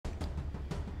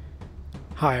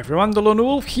Hi everyone,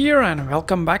 delonewolf here and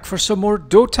welcome back for some more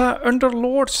Dota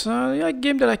Underlords, a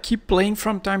game that I keep playing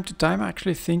from time to time. I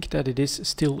actually think that it is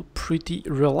still pretty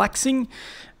relaxing,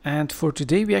 and for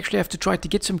today we actually have to try to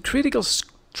get some critical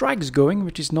strikes going,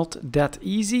 which is not that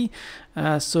easy.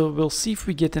 So we'll see if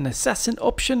we get an assassin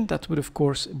option. That would of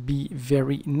course be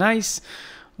very nice,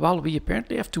 while we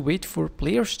apparently have to wait for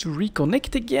players to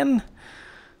reconnect again.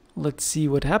 Let's see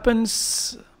what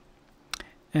happens.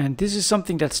 And this is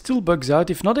something that still bugs out.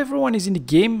 If not everyone is in the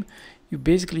game, you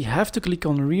basically have to click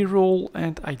on reroll,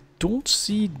 and I don't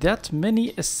see that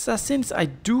many assassins. I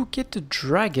do get the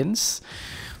dragons,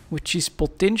 which is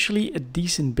potentially a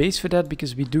decent base for that,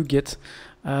 because we do get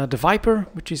the Viper,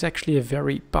 which is actually a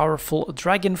very powerful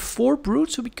dragon for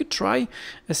Brute. So we could try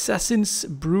assassins,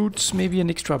 brutes, maybe an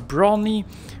extra brawny.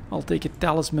 I'll take a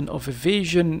talisman of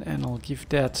evasion and I'll give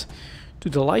that to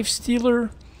the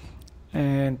lifestealer.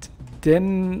 And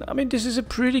then, I mean, this is a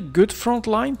pretty good front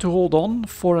line to hold on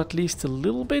for at least a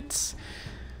little bit.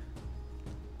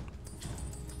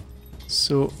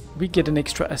 So we get an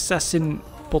extra assassin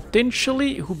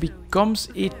potentially, who becomes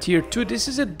a tier 2. This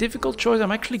is a difficult choice.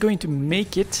 I'm actually going to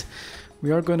make it.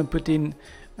 We are going to put in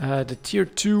the tier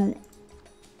 2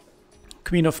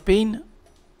 Queen of Pain,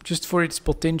 just for its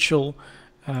potential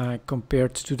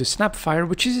compared to the Snapfire,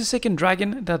 which is a second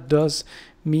dragon. That does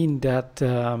mean that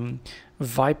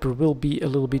Viper will be a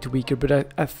little bit weaker,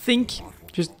 but I think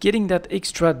just getting that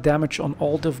extra damage on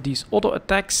all of these auto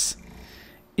attacks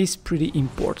is pretty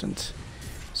important.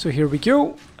 So here we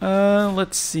go.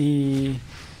 Let's see.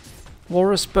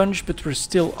 Walrus Punch, but we're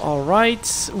still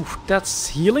alright. Ooh, that's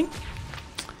healing.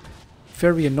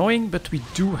 Very annoying, but we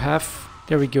do have,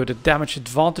 there we go, the damage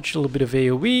advantage, a little bit of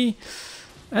AoE.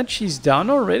 And she's down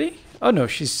already. Oh no,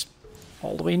 she's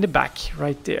all the way in the back,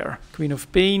 right there. Queen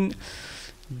of Pain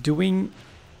doing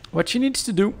what she needs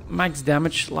to do. Max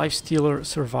damage, lifestealer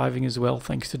surviving as well,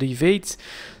 thanks to the evade.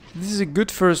 This is a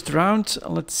good first round.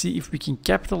 Let's see if we can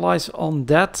capitalize on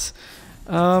that.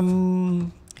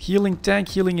 Healing tank,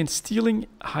 healing and stealing,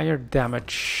 higher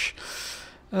damage.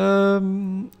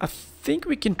 I think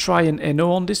we can try an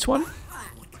NO on this one.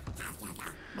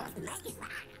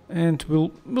 And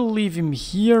we'll leave him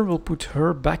here. We'll put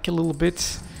her back a little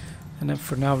bit. And then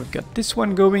for now we've got this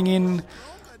one going in.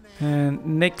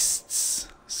 And next,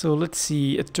 so let's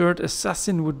see, a third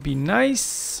assassin would be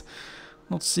nice.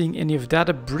 Not seeing any of that.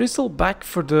 A bristle back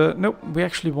for the, nope, we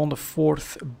actually want a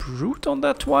fourth brute on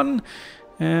that one.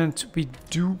 And we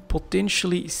do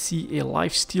potentially see a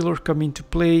lifestealer come into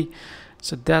play.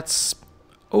 So that's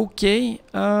okay.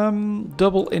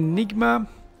 Double Enigma.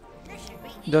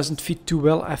 Doesn't fit too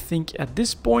well, I think, at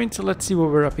this point. So let's see what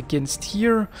we're up against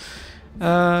here.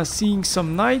 Seeing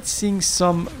some knights, seeing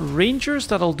some rangers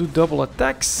that'll do double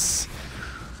attacks.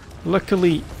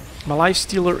 Luckily, my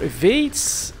lifestealer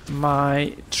evades.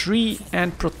 My tree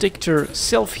and protector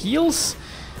self-heals.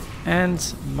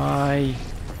 And my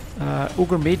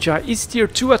ogre magi is tier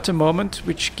 2 at the moment,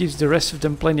 which gives the rest of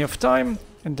them plenty of time.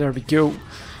 And there we go.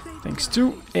 Thanks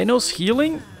to Eno's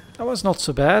healing. That was not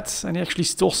so bad, and he actually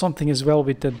stole something as well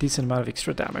with a decent amount of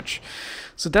extra damage.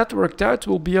 So that worked out.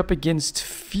 We'll be up against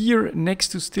Fear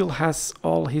next, who still has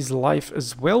all his life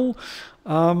as well.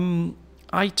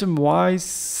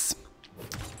 Item-wise...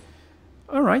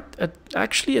 Alright,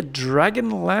 actually a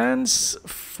Dragon Lance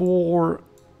for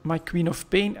my Queen of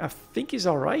Pain I think is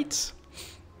alright.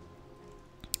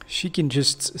 She can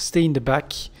just stay in the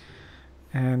back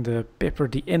and pepper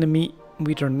the enemy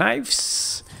with her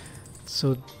knives.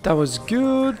 So that was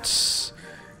good.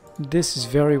 This is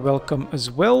very welcome as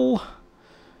well.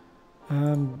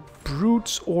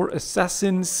 Brutes or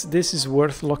assassins, this is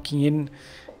worth locking in,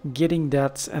 getting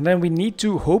that. And then we need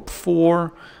to hope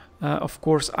for, of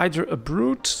course, either a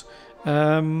brute,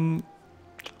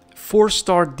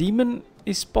 4-star demon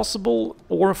is possible,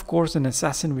 or of course an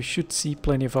assassin. We should see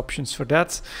plenty of options for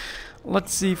that.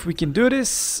 Let's see if we can do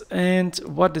this. And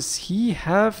what does he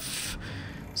have?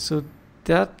 So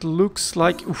that looks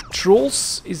like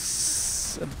trolls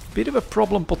is a bit of a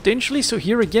problem potentially. So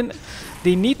here again,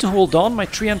 they need to hold on. My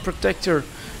tree and protector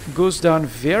goes down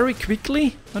very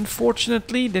quickly,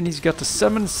 unfortunately. Then he's got the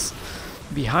summons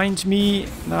behind me.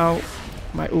 Now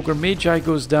my ogre magi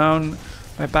goes down.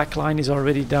 My backline is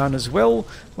already down as well.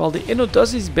 While the Eno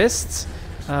does his best.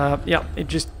 Yeah, it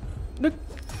just look.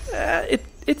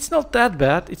 It's not that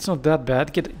bad. It's not that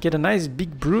bad. Get a nice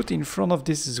big brute in front of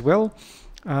this as well.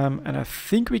 And I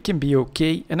think we can be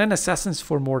okay. And then assassins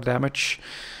for more damage.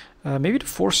 Maybe the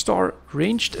 4-star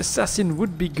ranged assassin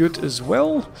would be good as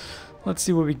well. Let's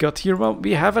see what we got here. Well,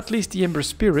 we have at least the Ember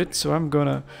Spirit, so I'm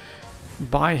gonna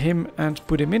buy him and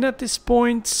put him in at this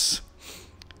point.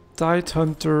 Tide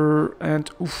Hunter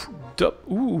and oof,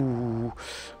 ooh.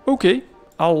 Okay,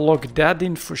 I'll log that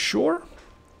in for sure.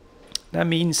 That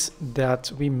means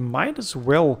that we might as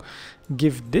well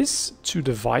give this to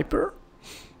the Viper.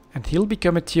 And he'll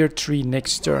become a tier 3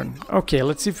 next turn. Okay,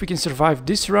 let's see if we can survive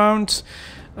this round.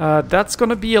 That's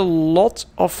gonna be a lot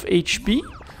of HP.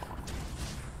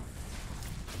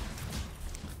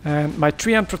 And my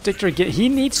Treant Protector, again, he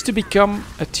needs to become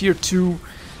a tier 2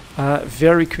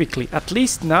 very quickly. At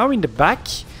least now in the back,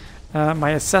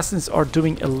 my assassins are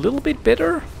doing a little bit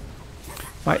better.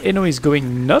 My Eno is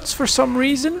going nuts for some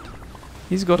reason.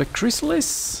 He's got a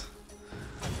Chrysalis.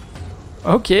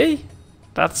 Okay,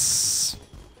 that's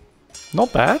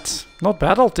not bad. Not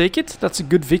bad, I'll take it. That's a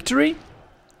good victory.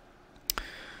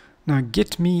 Now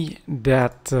get me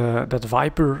that that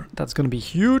Viper. That's going to be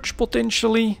huge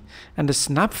potentially. And the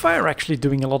Snapfire actually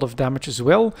doing a lot of damage as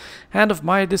well. Hand of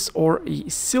Midas or a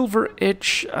Silver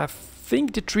Edge. I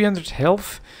think the 300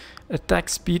 health attack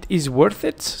speed is worth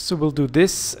it. So we'll do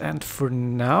this. And for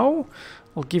now,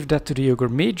 I'll give that to the Ogre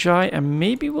Magi. And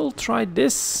maybe we'll try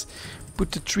this.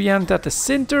 Put the Treant at the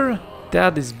center.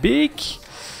 That is big.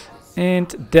 And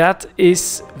that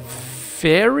is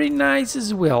very nice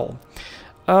as well.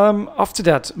 After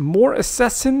that, more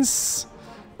assassins.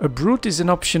 A brute is an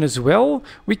option as well.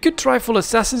 We could try full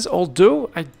assassins, although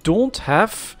I don't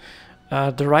have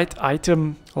the right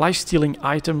item, life-stealing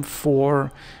item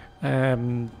for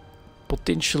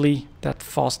potentially that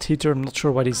fast hitter. I'm not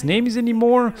sure what his name is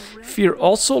anymore. Fear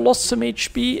also lost some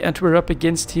HP and we're up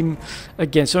against him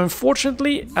again. So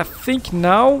unfortunately, I think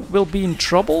now we'll be in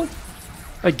trouble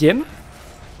again.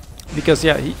 Because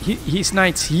yeah, his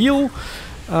knights heal.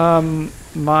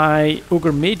 My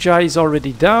Ogre Magi is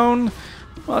already down.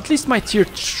 Well, at least my tier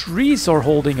 3s are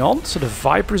holding on, so the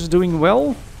Viper's doing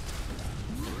well.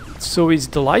 So is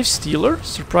the Lifestealer,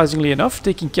 surprisingly enough,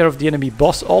 taking care of the enemy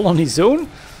boss all on his own.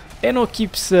 Eno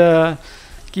keeps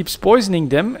poisoning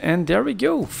them, and there we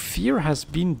go. Fear has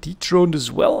been dethroned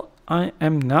as well. I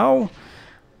am now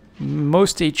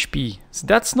most HP, so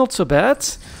that's not so bad.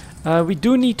 We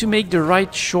do need to make the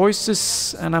right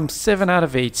choices, and I'm 7 out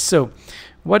of 8. So,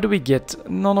 what do we get?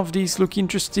 None of these look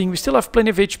interesting. We still have plenty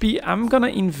of HP. I'm gonna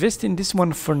invest in this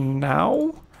one for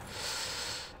now.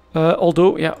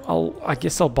 Although, yeah, I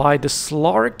guess I'll buy the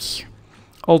Slark.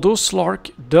 Although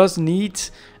Slark does need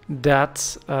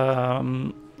that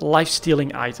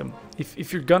life-stealing item.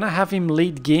 If you're gonna have him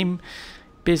late game,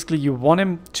 basically you want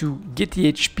him to get the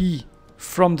HP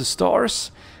from the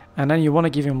stars. And then you want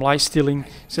to give him life-stealing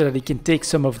so that he can take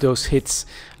some of those hits.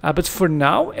 But for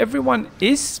now, everyone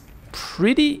is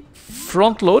pretty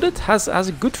front-loaded, has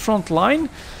a good front line.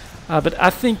 But I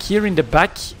think here in the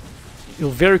back,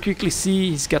 you'll very quickly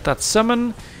see he's got that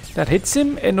summon that hits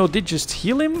him. Eno did just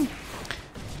heal him.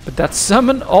 But that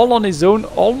summon all on his own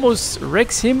almost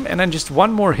wrecks him. And then just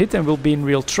one more hit and we'll be in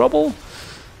real trouble.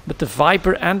 But the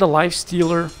Viper and the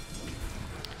Lifestealer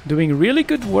doing really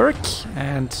good work.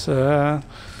 And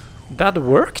that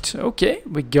worked. Okay,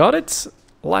 we got it.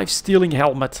 Life-stealing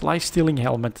helmet. Life-stealing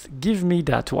helmet. Give me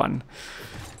that one.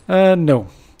 No.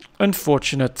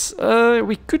 Unfortunate.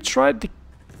 We could try the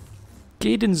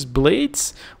Cadence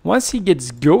Blades. Once he gets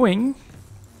going,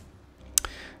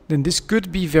 then this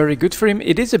could be very good for him.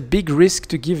 It is a big risk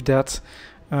to give that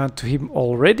to him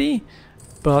already.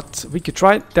 But we could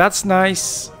try it. That's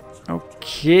nice.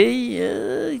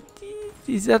 Okay.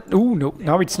 Is that... Oh, no.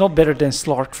 Now it's not better than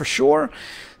Slark for sure.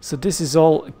 So this is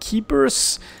all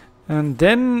keepers. And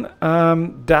then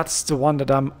that's the one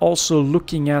that I'm also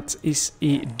looking at is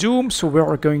a Doom. So we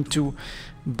are going to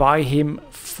buy him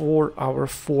for our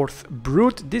 4th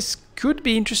Brute. This could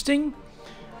be interesting.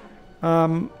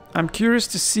 I'm curious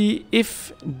to see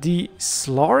if the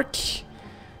Slark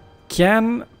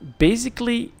can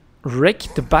basically wreck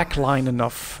the back line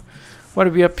enough. What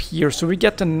are we up here? So we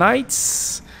get the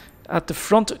Knights at the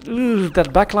front. Ugh,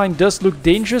 that backline does look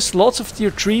dangerous. Lots of tier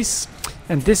 3s.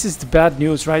 And this is the bad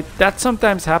news, right? That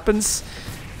sometimes happens.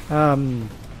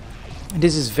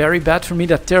 This is very bad for me.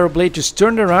 That Terrorblade just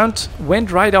turned around,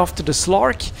 went right after the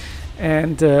Slark.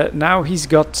 And now he's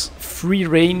got free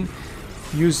reign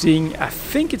using... I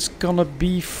think it's gonna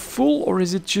be full, or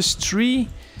is it just 3?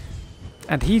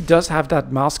 And he does have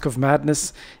that Mask of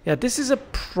Madness. Yeah, this is a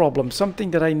problem.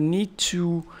 Something that I need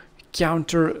to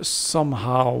counter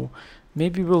somehow.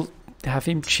 Maybe we'll have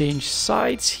him change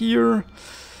sides here,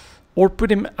 or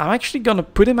put him... I'm actually gonna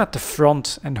put him at the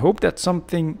front and hope that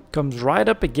something comes right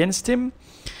up against him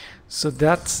so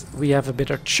that we have a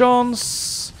better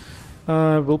chance.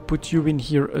 We'll put you in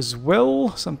here as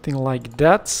well, something like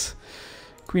that.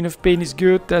 Queen of Pain is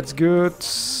good, that's good.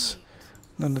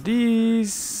 None of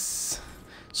these.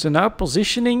 So now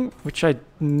positioning, which I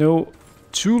know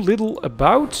too little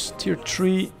about. Tier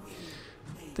 3,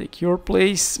 take your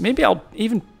place. Maybe I'll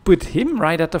even put him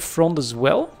right at the front as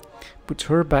well. Put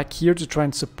her back here to try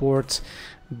and support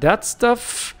that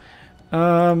stuff.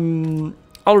 I'll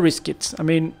risk it. I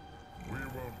mean,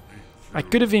 I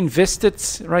could have invested,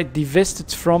 right,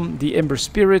 divested from the Ember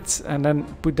Spirit and then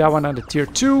put that one at the tier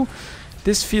 2.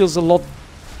 This feels a lot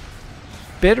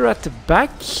better at the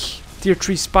back. Tier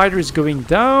 3 Spider is going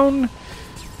down.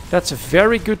 That's a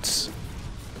very good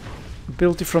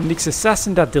ability from Nyx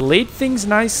Assassin that delayed things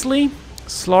nicely.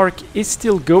 Slark is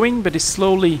still going, but is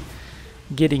slowly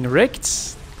getting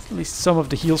wrecked. At least some of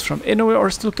the heals from Inoue are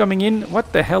still coming in.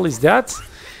 What the hell is that?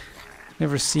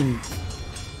 Never seen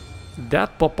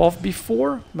that pop off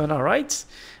before, but alright.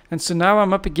 And so now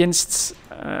I'm up against,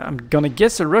 I'm gonna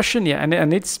guess a Russian, yeah,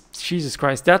 and it's, Jesus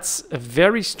Christ, that's a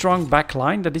very strong back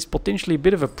line. That is potentially a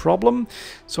bit of a problem.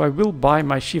 So I will buy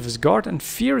my Shiva's Guard, and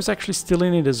Fear is actually still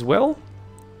in it as well.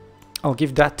 I'll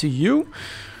give that to you.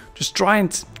 Just try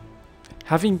and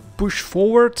have him push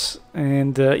forward,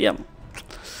 and yeah.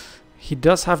 He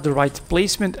does have the right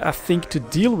placement, I think, to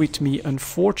deal with me,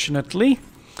 unfortunately.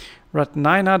 We're at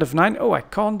 9 out of 9. Oh, I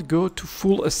can't go to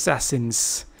full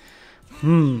assassins.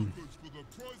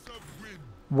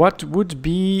 What would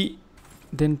be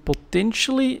then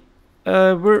potentially...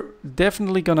 we're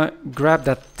definitely gonna grab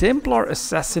that Templar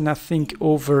Assassin, I think,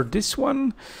 over this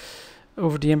one.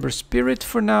 Over the Ember Spirit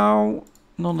for now.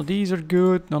 None of these are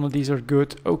good. None of these are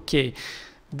good. Okay.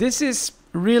 This is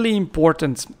really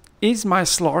important. Is my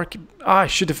Slark... I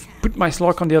should have put my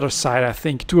Slark on the other side, I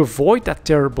think, to avoid that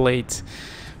Terror Blade.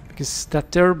 Because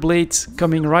that Terror Blade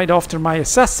coming right after my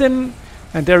Assassin.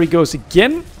 And there he goes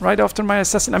again, right after my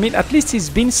Assassin. I mean, at least he's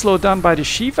been slowed down by the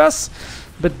Shivas.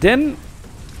 But then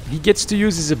he gets to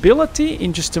use his ability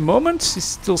in just a moment. He's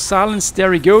still silenced.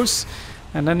 There he goes.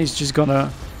 And then he's just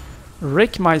gonna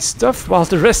wreck my stuff while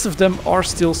the rest of them are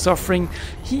still suffering.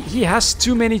 He has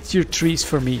too many tier 3s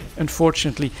for me,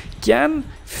 unfortunately. Can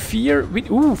Fear win?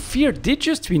 Ooh, Fear did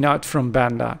just win out from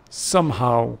Banda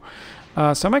somehow.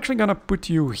 So I'm actually gonna put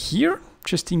you here,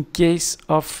 just in case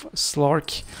of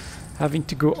Slark having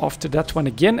to go after that one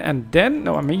again. And then,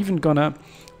 no, I'm even gonna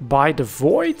buy the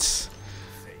Void.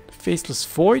 Faceless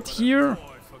Void here.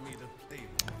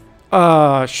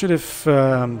 Should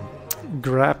have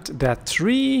grabbed that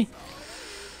tree.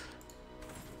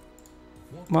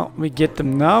 Well, we get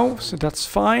them now, so that's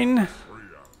fine.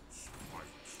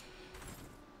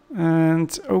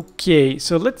 And okay,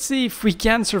 so let's see if we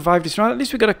can survive this round. At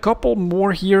least we got a couple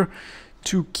more here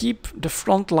to keep the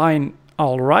front line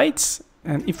all right.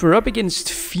 And if we're up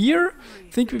against Fear,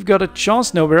 I think we've got a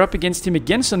chance. No, we're up against him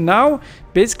again. So now,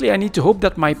 basically, I need to hope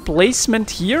that my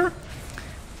placement here...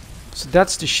 So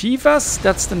that's the Shivas,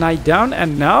 that's the Knight down.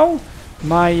 And now,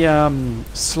 my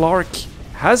Slark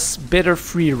has better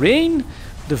free reign.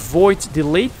 The Void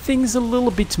delayed things a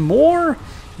little bit more.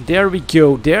 There we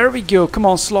go, there we go. Come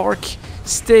on, Slark.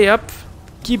 Stay up.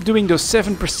 Keep doing those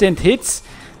 7% hits.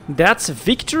 That's a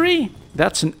victory.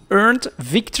 That's an earned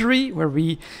victory where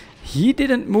he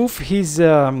didn't move his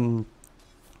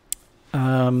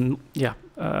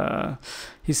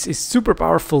his super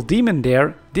powerful demon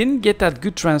there. Didn't get that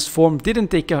good transform. Didn't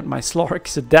take out my Slark,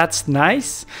 so that's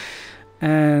nice.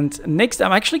 And next,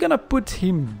 I'm actually gonna put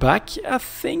him back, I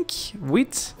think,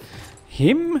 with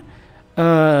him.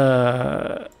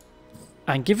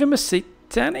 And give him a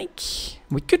Satanic.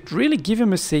 We could really give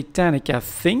him a Satanic, I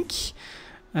think.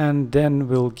 And then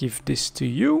we'll give this to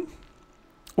you.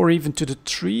 Or even to the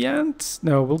tree ant.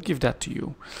 No, we'll give that to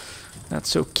you.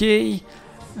 That's okay.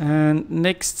 And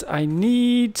next I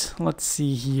need... Let's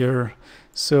see here.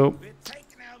 So,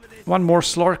 one more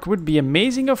Slark would be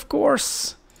amazing, of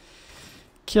course.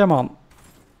 Come on.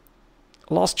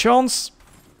 Last chance.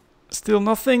 Still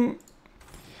nothing.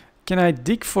 Can I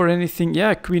dig for anything?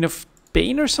 Yeah, Queen of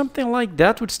Pain or something like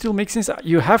that would still make sense.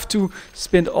 You have to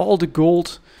spend all the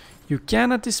gold you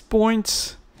can at this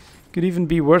point. Could even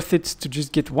be worth it to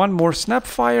just get one more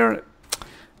Snapfire.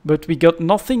 But we got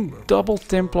nothing. Double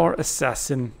Templar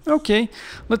Assassin. Okay,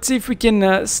 let's see if we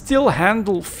can still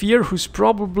handle Fear, who's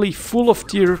probably full of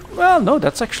tier... Well, no,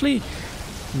 that's actually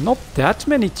not that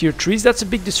many tier 3s. That's a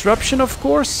big disruption, of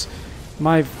course.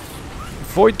 My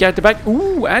Void guy at the back.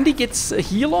 Ooh, and he gets a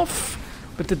heal off.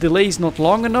 But the delay is not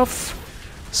long enough.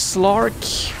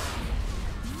 Slark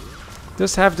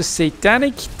does have the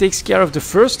Satanic. Takes care of the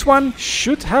first one.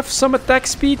 Should have some attack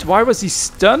speed. Why was he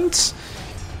stunned?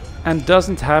 And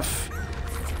doesn't have...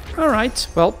 Alright,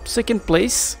 well, second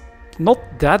place. Not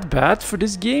that bad for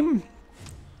this game.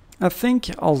 I think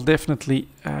I'll definitely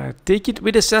take it.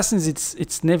 With assassins,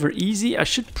 it's never easy. I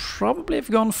should probably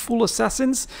have gone full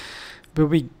assassins, but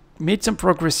we made some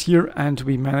progress here and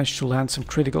we managed to land some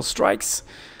critical strikes.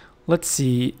 Let's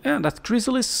see. And that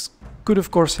Chrysalis could of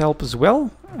course help as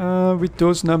well with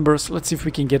those numbers. Let's see if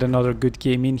we can get another good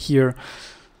game in here.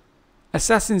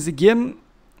 Assassins again.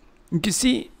 You can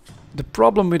see the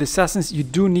problem with assassins, you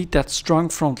do need that strong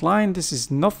front line. This is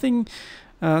nothing.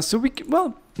 So we can,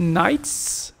 well,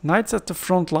 knights at the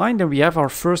front line. Then we have our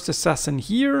first assassin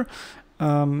here.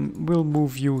 We'll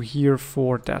move you here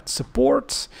for that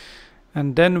support.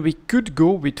 And then we could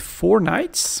go with 4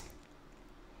 knights.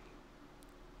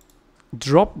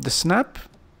 Drop the snap.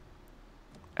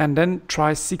 And then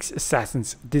try 6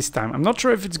 assassins this time. I'm not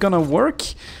sure if it's gonna work.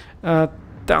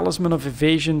 Talisman of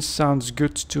Evasion sounds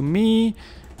good to me.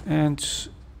 And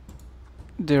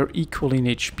they're equal in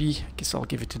HP. I guess I'll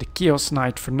give it to the Chaos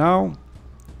Knight for now.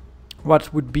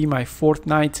 What would be my 4th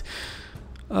knight?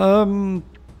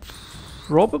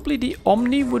 Probably the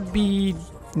Omni would be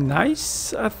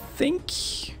nice, I think.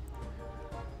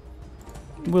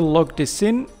 We'll log this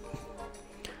in.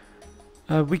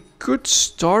 We could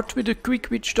start with a quick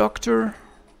Witch Doctor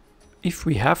if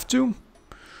we have to.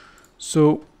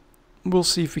 So we'll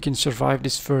see if we can survive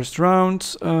this first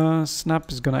round.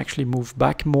 Snap is gonna actually move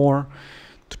back more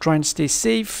to try and stay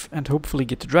safe and hopefully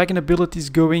get the dragon abilities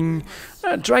going.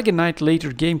 Dragon Knight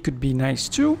later game could be nice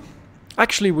too.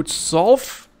 Actually would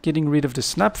solve getting rid of the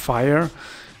Snapfire,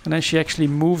 and then she actually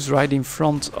moves right in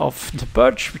front of the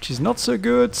Budge, which is not so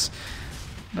good.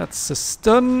 That's a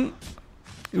stun.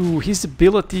 Ooh, his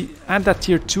ability and that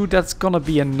tier 2, that's gonna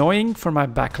be annoying for my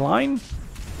back line.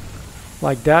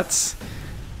 Like that.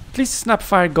 At least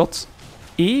Snapfire got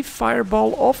a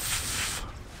fireball off.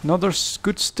 Another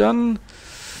good stun.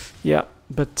 Yeah,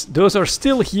 but those are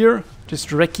still here,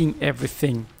 just wrecking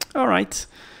everything. Alright.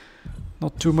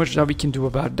 Not too much that we can do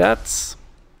about that.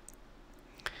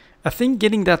 I think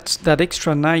getting that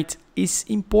extra knight is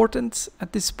important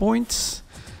at this point.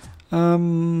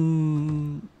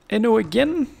 Eno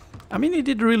again. I mean, he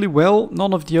did really well.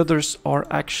 None of the others are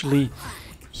actually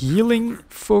healing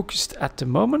focused at the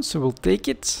moment, so we'll take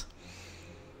it.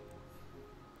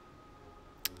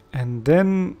 And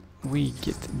then we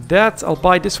get that. I'll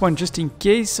buy this one just in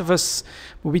case of us.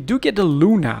 But we do get a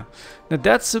Luna. Now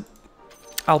that's a...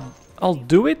 I'll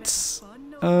do it.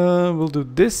 We'll do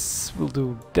this. We'll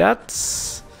do that.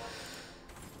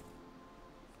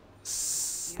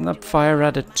 Snapfire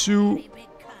at a 2.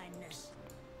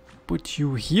 Put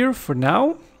you here for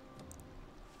now.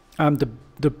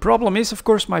 The problem is, of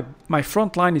course, my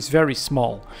front line is very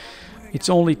small. It's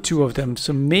only 2 of them,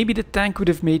 so maybe the tank would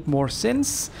have made more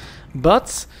sense.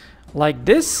 But like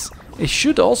this, it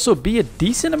should also be a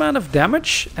decent amount of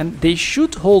damage, and they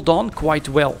should hold on quite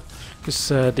well, because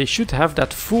they should have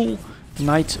that full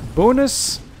knight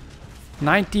bonus.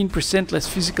 19% less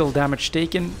physical damage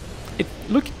taken.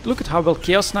 Look at how well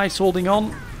Chaos Knight's holding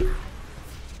on.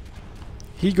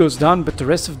 He goes down, but the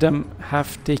rest of them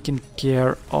have taken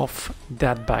care of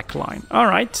that back line.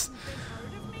 Alright.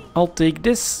 I'll take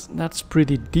this. That's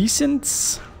pretty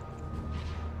decent.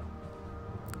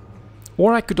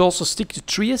 Or I could also stick to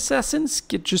 3 assassins,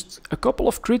 get just a couple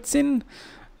of crits in,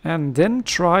 and then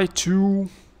try to...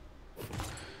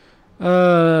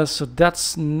 so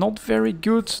that's not very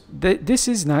good. This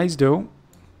is nice though.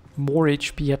 More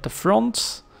HP at the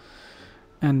front.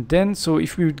 And then, so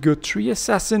if we would go 3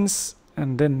 assassins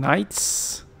and then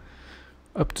knights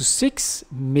up to 6,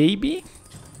 maybe.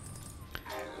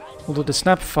 Although the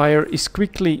Snapfire is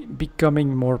quickly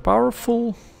becoming more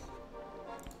powerful.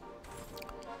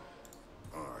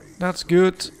 That's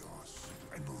good.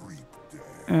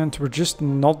 And we're just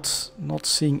not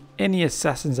seeing any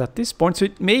assassins at this point. So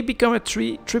it may become a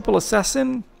triple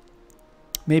assassin.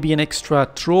 Maybe an extra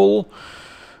troll.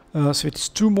 So it's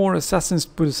 2 more assassins,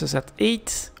 puts us at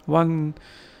 8.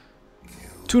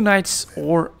 2 knights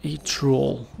or a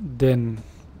troll. Then,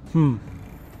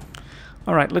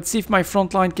 Alright, let's see if my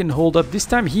front line can hold up this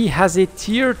time. He has a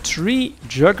tier 3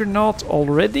 Juggernaut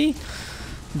already.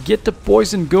 Get the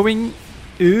poison going.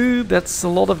 Ooh, that's a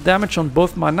lot of damage on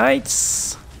both my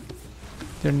knights.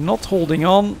 They're not holding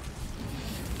on.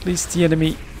 At least the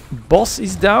enemy boss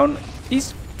is down.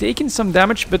 He's taking some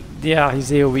damage, but yeah,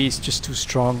 his AoE is just too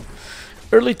strong.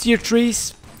 Early tier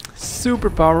 3s, super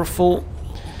powerful.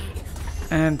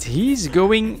 And he's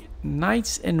going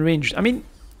knights and ranged. I mean,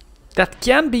 that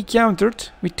can be countered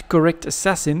with correct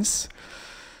assassins.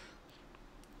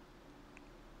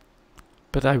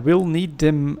 But I will need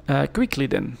them quickly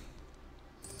then.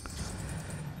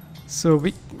 So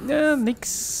we,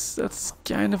 Nix, that's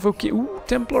kind of okay. Ooh,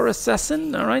 Templar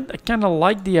Assassin, alright, I kind of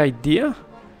like the idea.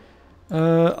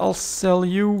 I'll sell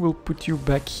you, we'll put you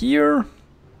back here.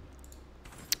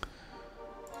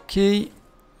 Okay,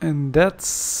 and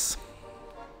that's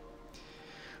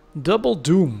Double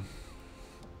Doom.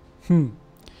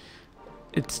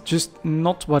 It's just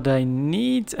not what I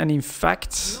need, and in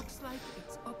fact,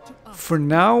 for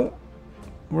now,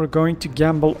 we're going to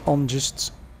gamble on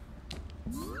just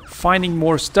finding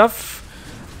more stuff.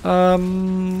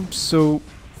 So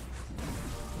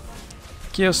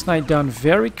Chaos Knight down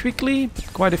very quickly,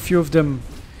 but quite a few of them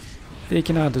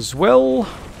taken out as well.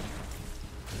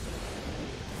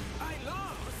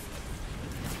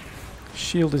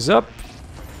 Shield is up.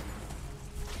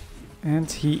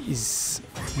 And he is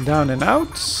down and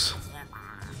out.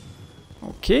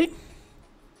 Okay.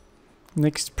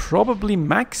 Next, probably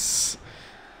Max.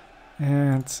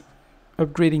 And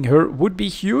upgrading her would be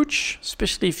huge,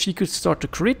 especially if she could start to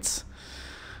crit.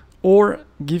 Or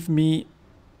give me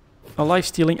a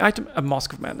life-stealing item, a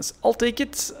Mask of Madness. I'll take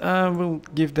it. We'll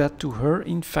give that to her,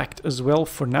 in fact, as well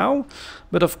for now.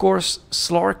 But of course,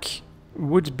 Slark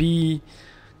would be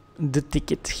the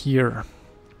ticket here.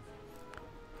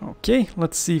 Okay,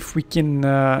 let's see if we can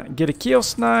get a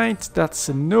Chaos Knight. That's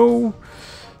a no.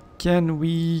 Can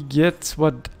we get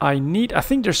what I need? I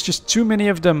think there's just too many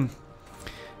of them.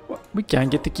 Well, we can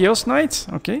get the Chaos Knight.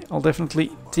 Okay, I'll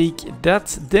definitely take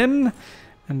that then.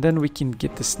 And then we can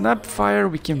get the Snapfire.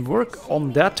 We can work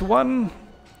on that one.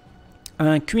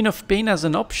 Queen of Pain as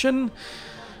an option.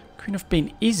 Queen of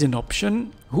Pain is an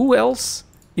option. Who else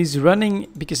is running?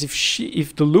 Because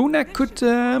if the Luna could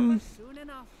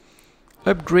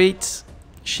upgrade,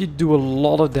 she'd do a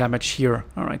lot of damage here.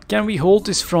 Alright, can we hold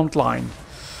this front line?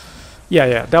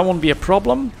 Yeah, that won't be a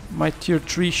problem. My tier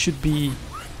 3 should be...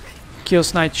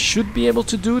 Chaos Knight should be able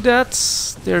to do that.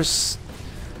 There's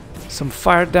some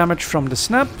fire damage from the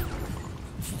snap.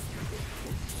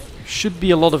 Should be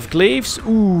a lot of glaives.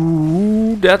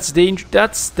 Ooh, that's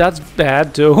dangerous. That's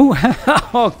bad though.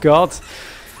 Oh god.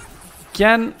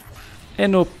 Can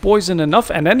Eno poison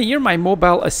enough? And then here my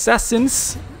mobile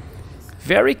assassins.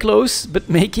 Very close, but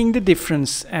making the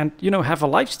difference. And, you know, have a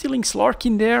life-stealing Slark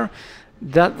in there.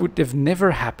 That would have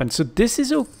never happened. So this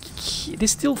is okay.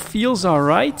 This still feels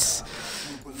alright.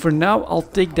 For now, I'll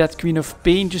take that Queen of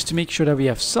Pain just to make sure that we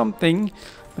have something.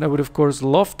 But I would, of course,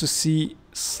 love to see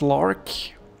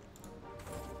Slark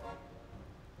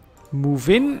move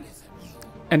in.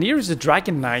 And here's the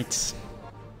Dragon Knight.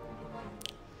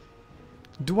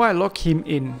 Do I lock him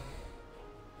in?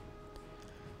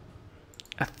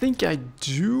 I think I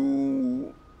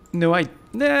do. No,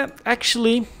 nah,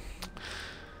 actually.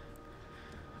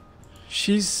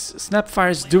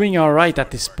 Snapfire's doing alright at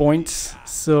this point.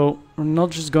 So we're not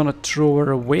just gonna throw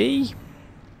her away.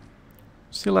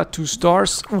 Still at 2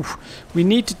 stars. Ooh, we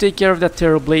need to take care of that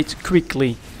Terrorblade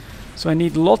quickly. So I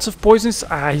need lots of poisons.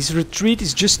 His retreat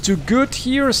is just too good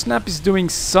here. Snap is doing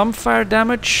some fire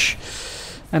damage.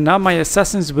 And now my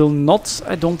assassins will not,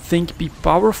 I don't think, be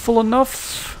powerful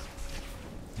enough.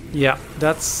 Yeah,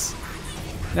 that's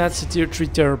a tier 3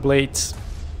 Terrorblade.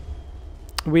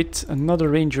 With another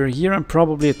ranger here and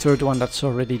probably a third one that's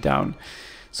already down.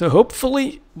 So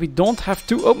hopefully we don't have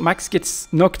to... Oh, Max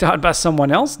gets knocked out by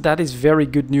someone else. That is very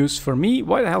good news for me.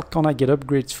 Why the hell can't I get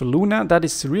upgrades for Luna? That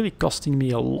is really costing me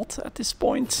a lot at this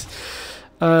point.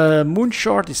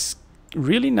 Moonshard is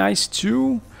really nice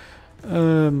too.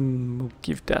 We'll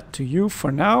give that to you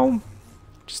for now.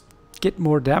 Just get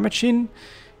more damage in.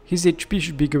 His HP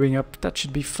should be going up. That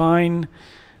should be fine.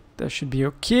 That should be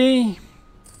okay.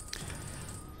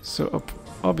 So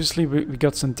obviously we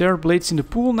got some Terrorblades in the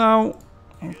pool now.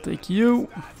 I'll take you.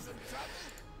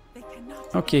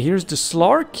 Okay, here's the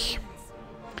Slark.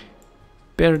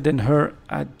 Better than her,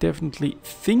 I definitely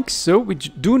think so. We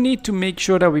do need to make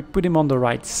sure that we put him on the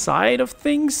right side of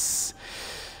things.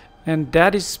 And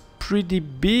that is pretty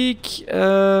big.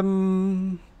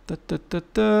 Only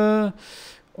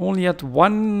at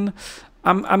 1.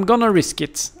 I'm gonna risk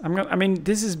it. I mean,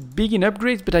 this is big in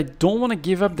upgrades, but I don't want to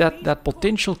give up that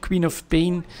potential Queen of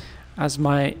Pain as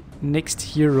my next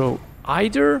hero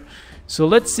either. So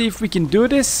let's see if we can do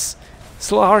this.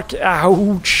 Slark,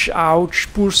 ouch,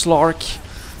 ouch, poor Slark.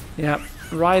 Yeah,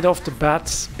 right off the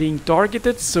bat being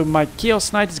targeted. So my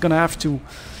Chaos Knight is gonna have to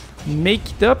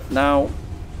make it up now.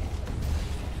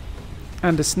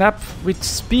 And the snap with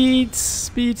speed.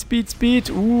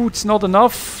 Ooh, it's not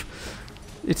enough.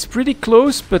 It's pretty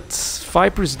close, but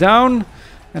Viper's down.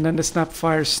 And then the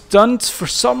Snapfire stunned for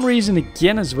some reason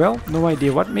again as well. No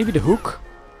idea what. Maybe the hook.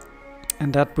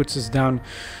 And that puts us down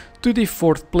to the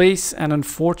 4th place, and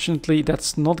unfortunately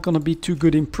that's not gonna be too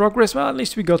good in progress. Well, at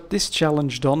least we got this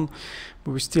challenge done,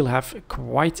 but we still have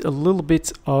quite a little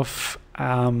bit of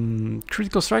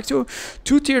critical strike. So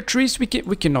 2 tier 3s,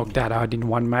 we can knock that out in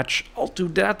 1 match. I'll do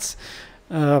that.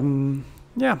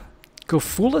 Yeah, go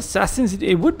full assassins.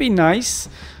 It would be nice,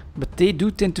 but they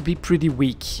do tend to be pretty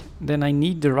weak. Then I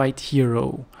need the right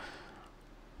hero,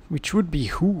 which would be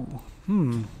who?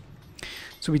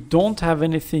 So we don't have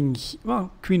anything.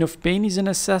 Well, Queen of Pain is an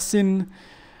assassin.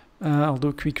 I'll do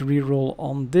a quick reroll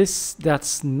on this.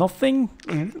 That's nothing.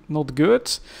 Not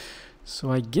good.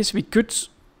 So I guess we could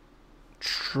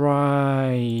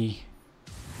try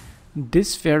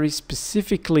this very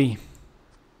specifically.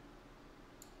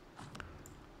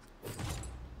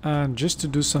 Just to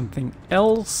do something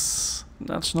else.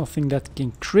 That's nothing that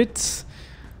can crit.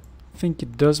 I think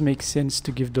it does make sense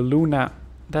to give the Luna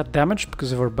that damage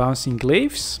because of our bouncing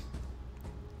glaives.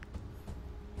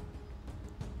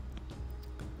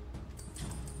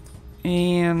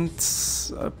 And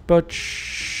a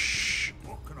Butch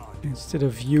instead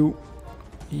of you.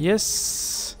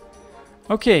 Yes.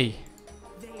 Okay.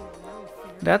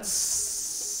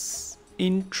 That's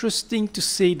interesting to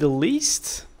say the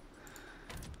least.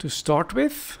 To start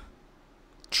with.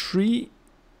 3.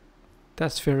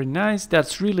 That's very nice.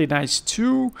 That's really nice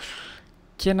too.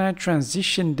 Can I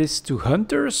transition this to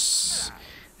hunters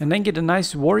and then get a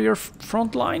nice warrior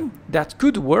front line? That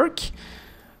could work.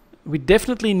 We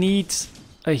definitely need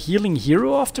a healing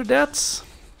hero after that.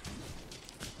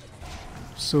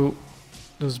 So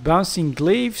those bouncing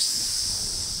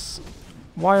glaives,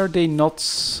 why are they not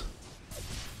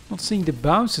seeing the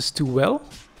bounces too well?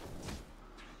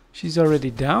 She's already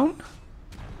down.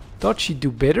 Thought she'd do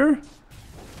better.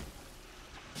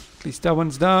 At least that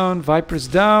one's down. Viper's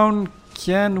down.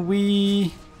 Can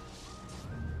we?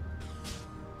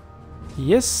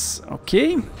 Yes,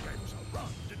 okay.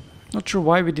 Not sure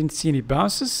why we didn't see any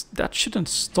bounces. That shouldn't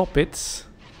stop it.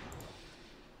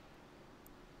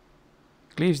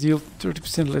 Glaives deal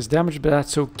 30% less damage, but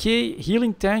that's okay.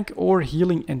 Healing tank or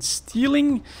healing and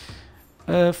stealing.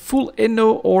 Full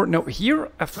endo or no,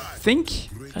 here I think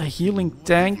a healing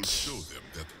tank.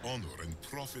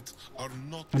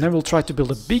 And then we'll try to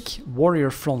build a big warrior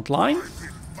front line.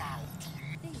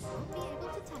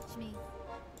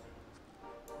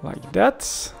 Like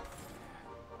that.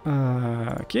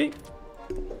 Okay.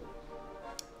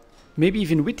 Maybe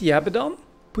even with the Abaddon.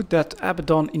 Put that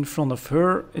Abaddon in front of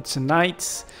her. It's a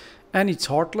knight and it's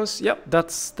heartless. Yep,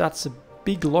 that's a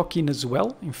big lock-in as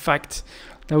well. In fact,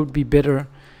 that would be better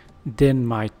than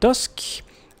my Tusk.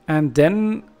 And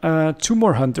then 2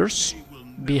 more hunters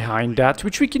behind that,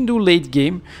 which we can do late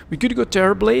game. We could go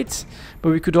Terrorblade,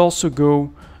 but we could also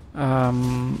go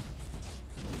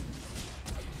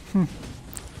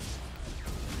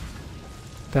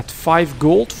that 5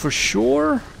 gold for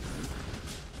sure.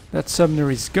 That summoner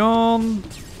is gone.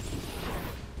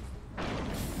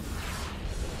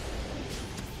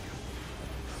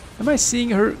 Am I seeing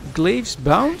her glaives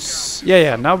bounce?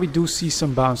 Yeah, now we do see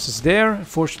some bounces there.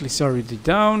 Unfortunately, it's already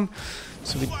down.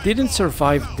 So we didn't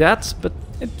survive that, but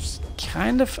it's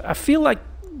kind of... I feel like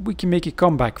we can make a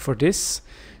comeback for this.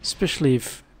 Especially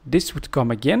if this would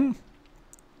come again.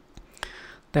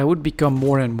 That would become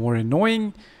more and more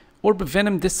annoying. Orb of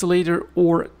Venom, Distillator,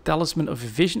 or Talisman of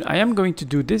Evasion. I am going to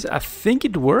do this. I think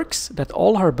it works. That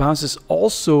all her bounces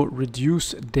also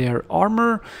reduce their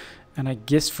armor. And I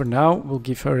guess for now we'll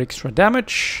give her extra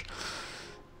damage.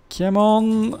 Come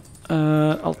on.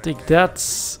 I'll take that.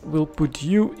 We'll put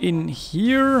you in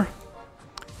here.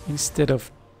 Instead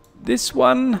of this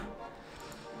one.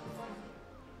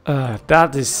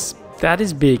 That is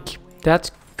big.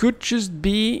 That could just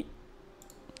be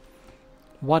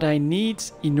what I need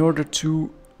in order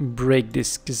to break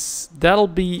this, because that'll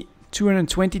be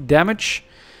 220 damage,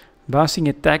 bouncing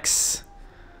attacks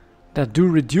that do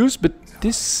reduce, but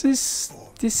this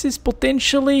is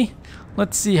potentially,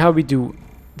 let's see how we do.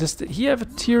 Does he have a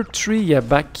tier 3? Yeah,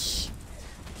 back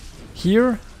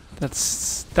here.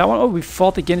 That's that one. Oh, we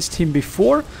fought against him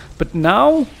before, but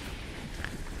now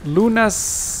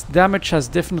Luna's damage has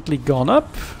definitely gone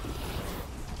up.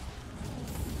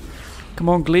 Come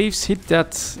on, glaives, hit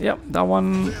that. Yeah, that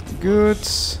one. Good.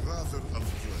 I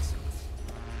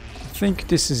think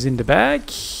this is in the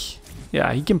bag.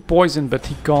 Yeah, he can poison, but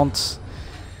he can't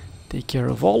take care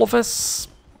of all of us.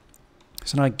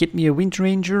 So now get me a Wind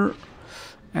Ranger.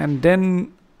 And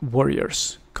then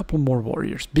warriors. Couple more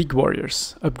warriors. Big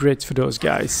warriors. Upgrades for those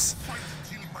guys.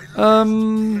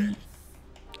 Could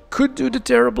do the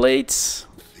Terrorblades.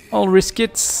 I'll risk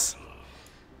it.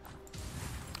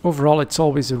 Overall, it's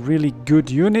always a really good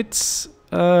unit.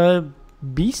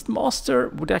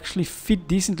 Beastmaster would actually fit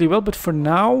decently well, but for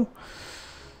now,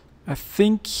 I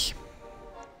think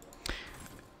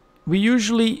we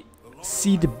usually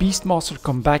see the Beastmaster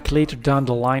come back later down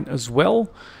the line as well.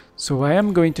 So I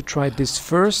am going to try this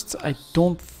first. I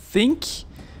don't think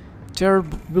there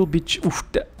will be... Oof,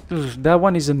 that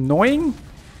one is annoying,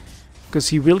 because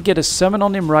he will get a summon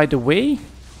on him right away.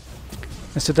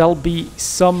 And so that'll be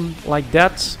some, like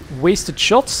that, wasted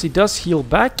shots. He does heal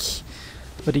back,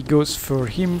 but he goes for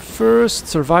him first.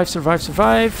 Survive, survive,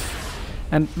 survive.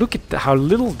 And look at how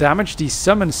little damage these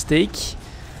summons take.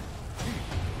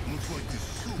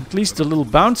 At least the little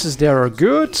bounces there are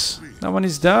good. That one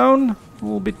is down. A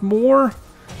little bit more.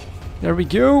 There we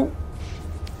go.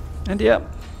 And yeah,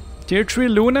 tier 3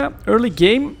 Luna, early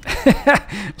game.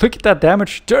 Look at that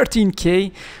damage,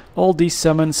 13k. All these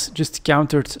summons just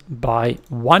countered by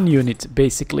 1 unit,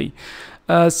 basically.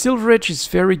 Silver Edge is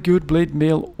very good. Blade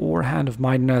Mail or Hand of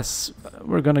Mightiness.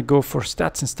 We're gonna go for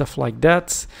stats and stuff like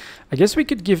that. I guess we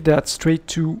could give that straight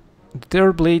to the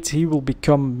Terror Blade. He will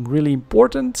become really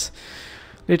important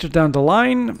later down the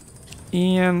line.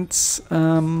 And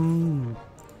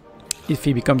if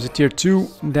he becomes a tier 2,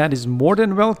 that is more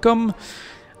than welcome.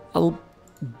 I'll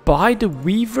buy the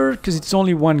Weaver because it's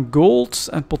only 1 gold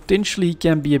and potentially he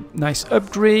can be a nice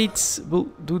upgrade. We'll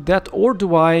do that, or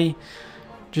do I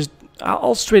just...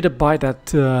 I'll straight up buy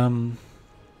that...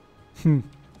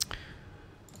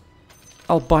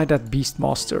 I'll buy that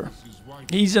Beastmaster.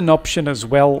 He's an option as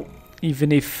well,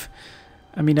 even if...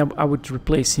 I mean, I would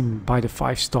replace him by the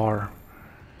 5-star.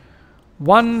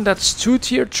 One, that's 2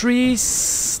 tier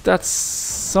 3s. That's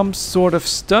some sort of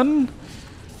stun.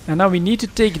 And now we need to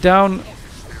take down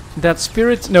that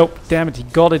spirit. No, damn it, he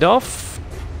got it off.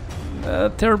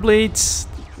 Terrorblade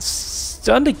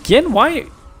stunned again. Why?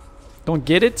 Don't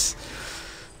get it.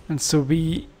 And so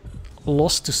we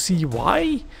lost to see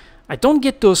why. I don't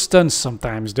get those stuns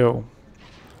sometimes though.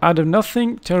 Out of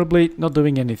nothing, Terrorblade not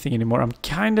doing anything anymore. I'm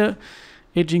kinda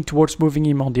edging towards moving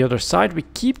him on the other side. We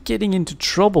keep getting into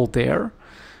trouble there.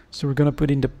 So we're gonna put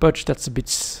in the Pudge that's a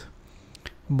bit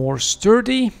more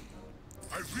sturdy.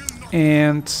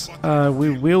 And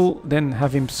we will then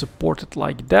have him supported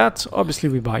like that. Obviously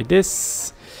we buy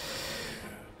this.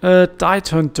 Tide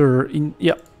Hunter in...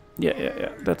 Yeah.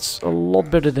 That's a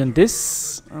lot better than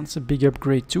this. That's a big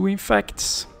upgrade too, in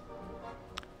fact.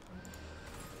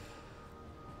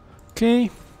 Okay.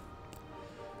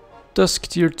 Dusk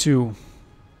tier 2.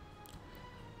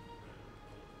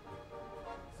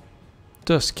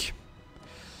 Dusk.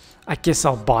 I guess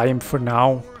I'll buy him for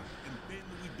now.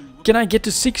 Can I get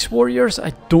to 6 warriors?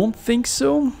 I don't think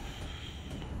so.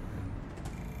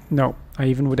 No, I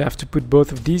even would have to put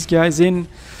both of these guys in.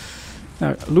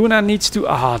 Now, Luna needs to...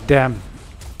 Ah, damn.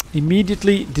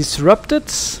 Immediately disrupted.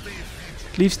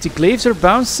 At least the glaives are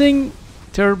bouncing.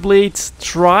 Terrorblade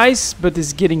tries, but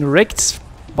is getting wrecked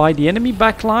by the enemy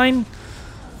backline.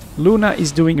 Luna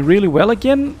is doing really well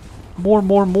again. More,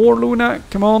 Luna.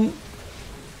 Come on.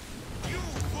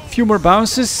 Few more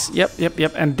bounces.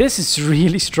 Yep. And this is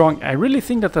really strong. I really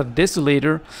think that that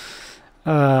Desolator,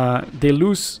 they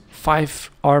lose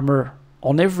 5 armor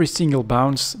on every single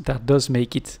bounce. That does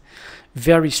make it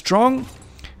very strong.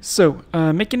 So,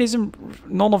 mechanism,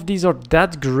 none of these are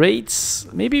that great.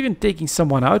 Maybe even taking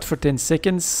someone out for 10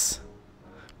 seconds.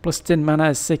 Plus 10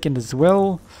 mana a second as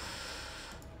well.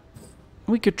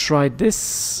 We could try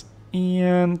this.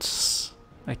 And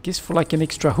I guess for like an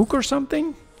extra hook or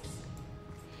something.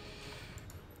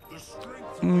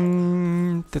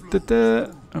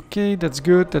 Okay, that's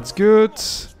good.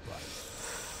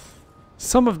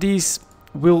 Some of these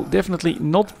will definitely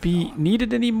not be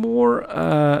needed anymore.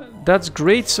 That's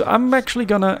great. So I'm actually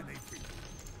gonna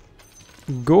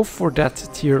go for that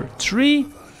tier 3.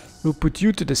 We'll put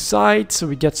you to the side so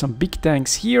we get some big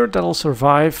tanks here that'll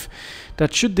survive.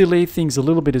 That should delay things a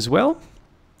little bit as well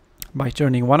by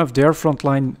turning one of their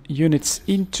frontline units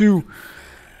into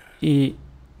a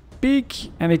big,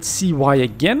 and it's CY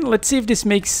again. Let's see if this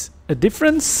makes a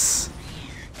difference.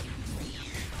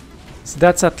 So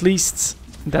that's at least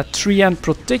that 3-hand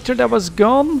protector that was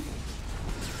gone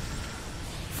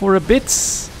for a bit.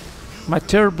 My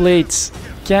Terrorblade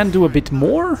can do a bit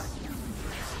more.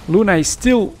 Luna is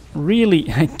still really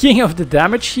king of the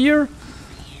damage here.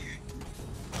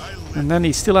 And then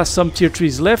he still has some tier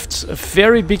 3s left. A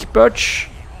very big Pudge.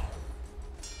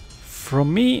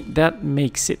 From me, that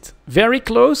makes it very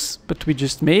close, but we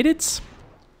just made it.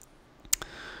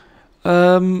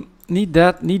 Need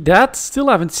that. Still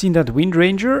haven't seen that Wind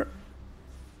Ranger.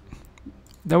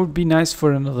 That would be nice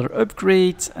for another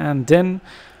upgrade. And then,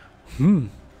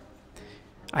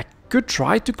 I could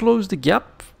try to close the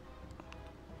gap.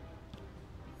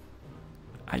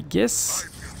 I guess.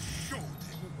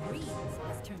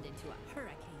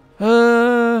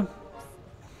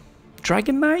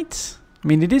 Dragon Knight? I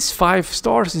mean, it is 5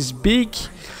 stars, it's big.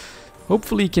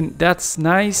 Hopefully can... That's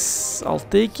nice. I'll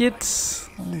take it.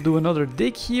 I'll do another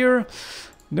dig here.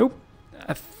 Nope.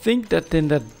 I think that then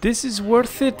that this is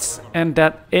worth it. And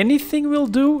that anything will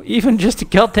do. Even just a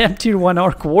goddamn tier 1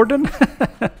 Arc Warden.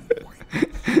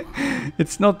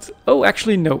 It's not... Oh,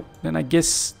 actually no. Then I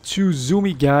guess 2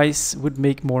 zoomy guys would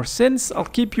make more sense. I'll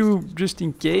keep you just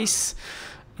in case.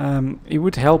 It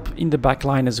would help in the back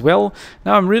line as well.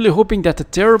 Now I'm really hoping that the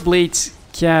Terrorblade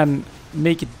can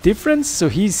make a difference. So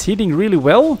he's hitting really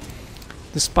well.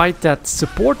 Despite that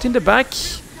support in the back.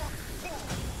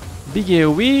 Big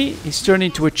AoE. He's turned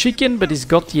into a chicken, but he's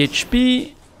got the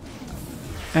HP.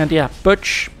 And yeah,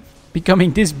 Pudge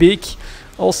becoming this big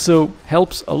also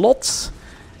helps a lot.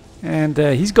 And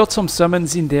he's got some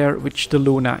summons in there, which the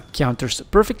Luna counters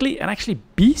perfectly. And actually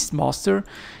Beastmaster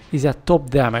is at top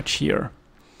damage here.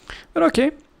 But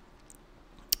okay.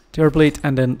 Terrorblade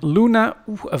and then Luna.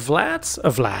 Ooh, a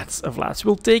Vlad.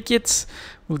 We'll take it.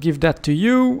 We'll give that to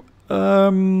you.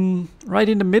 Right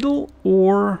in the middle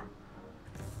or...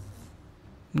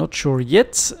 Not sure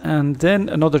yet. And then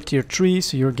another tier 3,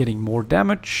 so you're getting more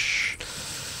damage.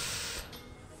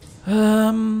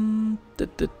 The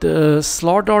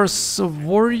Slardar's a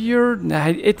warrior. Nah,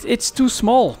 it's too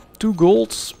small. 2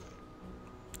 golds.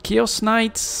 Chaos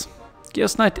Knight.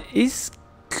 Chaos Knight is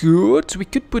good. We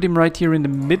could put him right here in the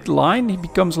midline. He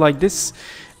becomes like this.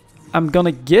 I'm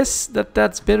gonna guess that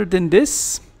that's better than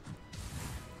this.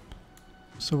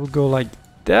 So we'll go like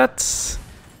that.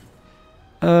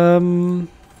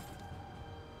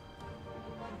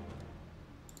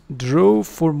 Draw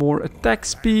for more attack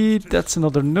speed. That's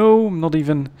another no. Not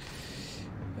even...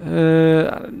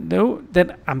 no.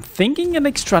 Then I'm thinking an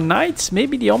extra knight.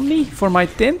 Maybe the Omni for my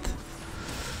 10th.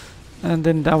 And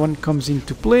then that one comes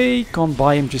into play. Can't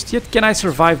buy him just yet. Can I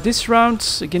survive this round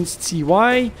against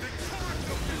CY?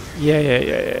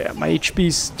 Yeah. My HP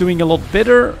is doing a lot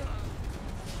better.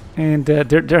 And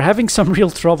they're having some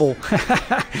real trouble.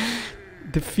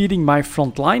 Defeating my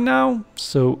front line now,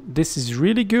 so this is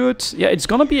really good. Yeah, it's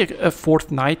gonna be a 4th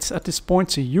knight at this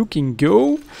point, so you can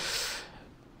go.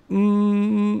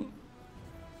 And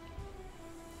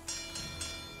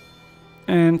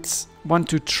 1,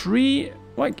 2, 3.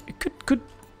 Well, I could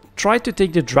try to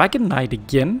take the Dragon Knight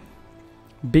again.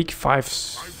 Big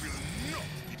 5s.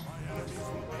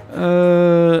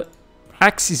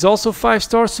 Axe is also 5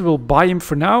 stars, so we'll buy him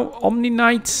for now. Omni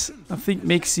Knight, I think,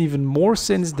 makes even more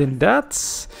sense than that.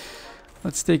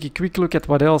 Let's take a quick look at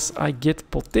what else I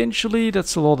get potentially.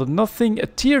 That's a lot of nothing. A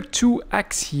tier 2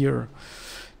 axe here.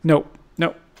 No.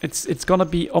 It's gonna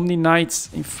be Omni Knight.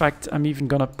 In fact, I'm even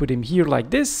gonna put him here like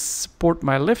this. Support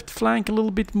my left flank a little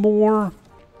bit more.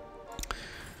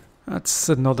 That's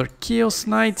another Chaos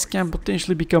Knight. Can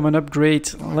potentially become an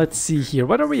upgrade. Let's see here.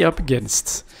 What are we up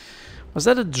against? Was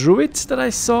that a druid that I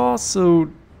saw? So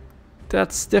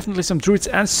that's definitely some druids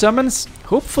and summons.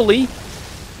 Hopefully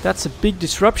that's a big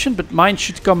disruption, but mine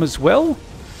should come as well.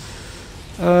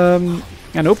 And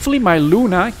hopefully my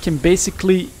Luna can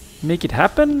basically make it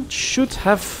happen. Should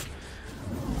have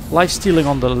life stealing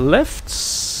on the left.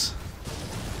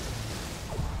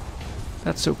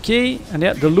 That's okay. And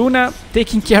yeah, the Luna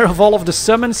taking care of all of the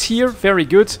summons here. Very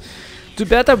good. Too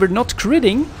bad that we're not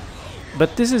critting.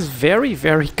 But this is very,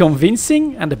 very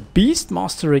convincing. And the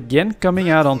Beastmaster again coming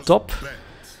out on top.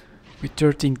 With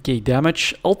 13k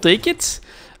damage. I'll take it.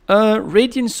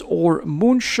 Radiance or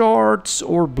Moon Shards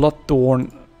or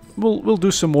Bloodthorn. We'll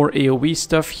do some more AoE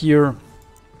stuff here.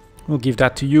 We'll give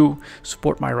that to you.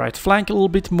 Support my right flank a little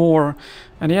bit more.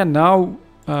 And yeah, now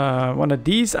one of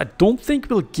these. I don't think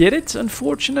we'll get it,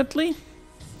 unfortunately.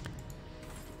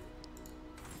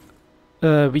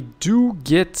 We do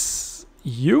get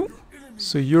you.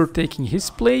 So you're taking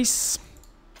his place.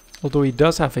 Although he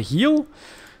does have a heal.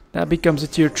 That becomes a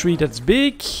tier 3 that's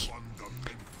big.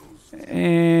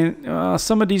 And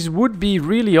some of these would be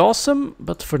really awesome.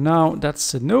 But for now,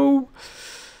 that's a no.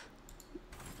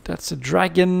 That's a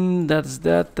dragon. That's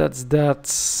that. That's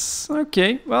that.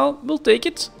 Okay, well, we'll take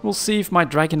it. We'll see if my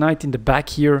Dragon Knight in the back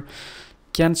here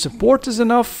can support us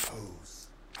enough.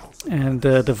 And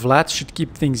the Vlad should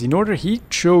keep things in order. He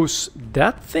chose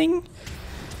that thing.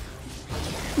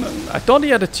 I thought he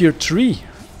had a tier 3.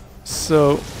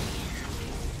 So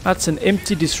that's an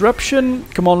empty disruption.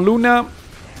 Come on, Luna.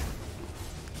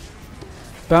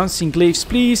 Bouncing glaives,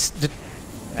 please.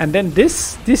 And then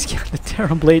this guy, the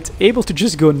Terrorblade, able to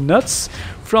just go nuts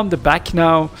from the back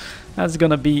now. That's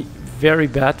gonna be very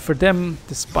bad for them,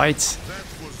 despite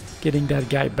getting that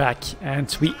guy back.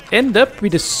 And we end up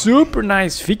with a super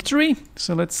nice victory.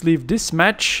 So let's leave this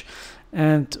match.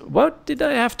 And what did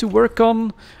I have to work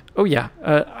on? Oh yeah,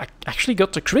 I actually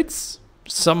got the crits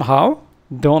somehow.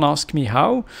 Don't ask me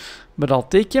how, but I'll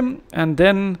take him. And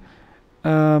then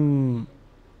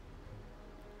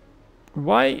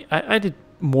why I did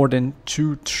more than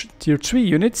 2 tier 3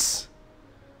 units.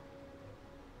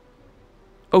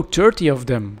 Oh, 30 of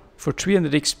them for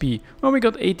 300 XP. Well, we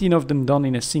got 18 of them done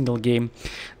in a single game.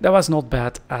 That was not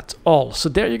bad at all. So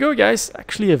there you go, guys.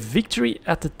 Actually a victory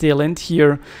at the tail end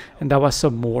here. And that was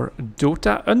some more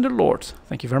Dota Underlords.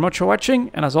 Thank you very much for watching.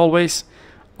 And as always,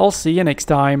 I'll see you next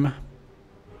time.